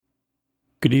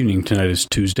Good evening. Tonight is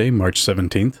Tuesday, March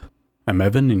 17th. I'm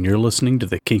Evan, and you're listening to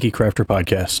the Kinky Crafter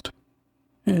Podcast.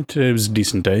 Today was a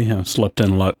decent day. I slept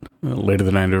in a lot later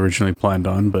than I had originally planned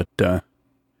on, but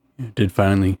did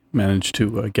finally manage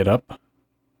to get up.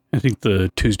 I think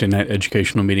the Tuesday night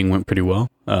educational meeting went pretty well.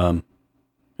 I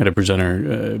had a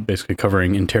presenter basically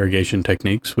covering interrogation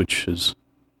techniques, which is...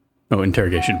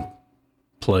 interrogation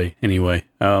play, anyway.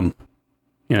 How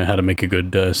to make a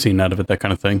good scene out of it, that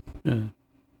kind of thing.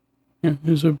 It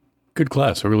was a good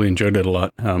class. I really enjoyed it a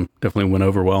lot. Definitely went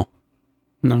over well.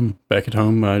 And I'm back at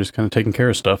home, just kind of taking care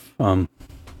of stuff.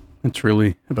 That's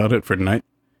really about it for tonight.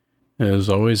 As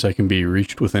always, I can be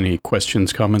reached with any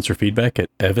questions, comments, or feedback at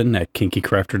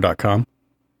evan@kinkycrafter.com.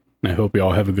 And I hope you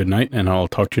all have a good night, and I'll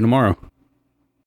talk to you tomorrow.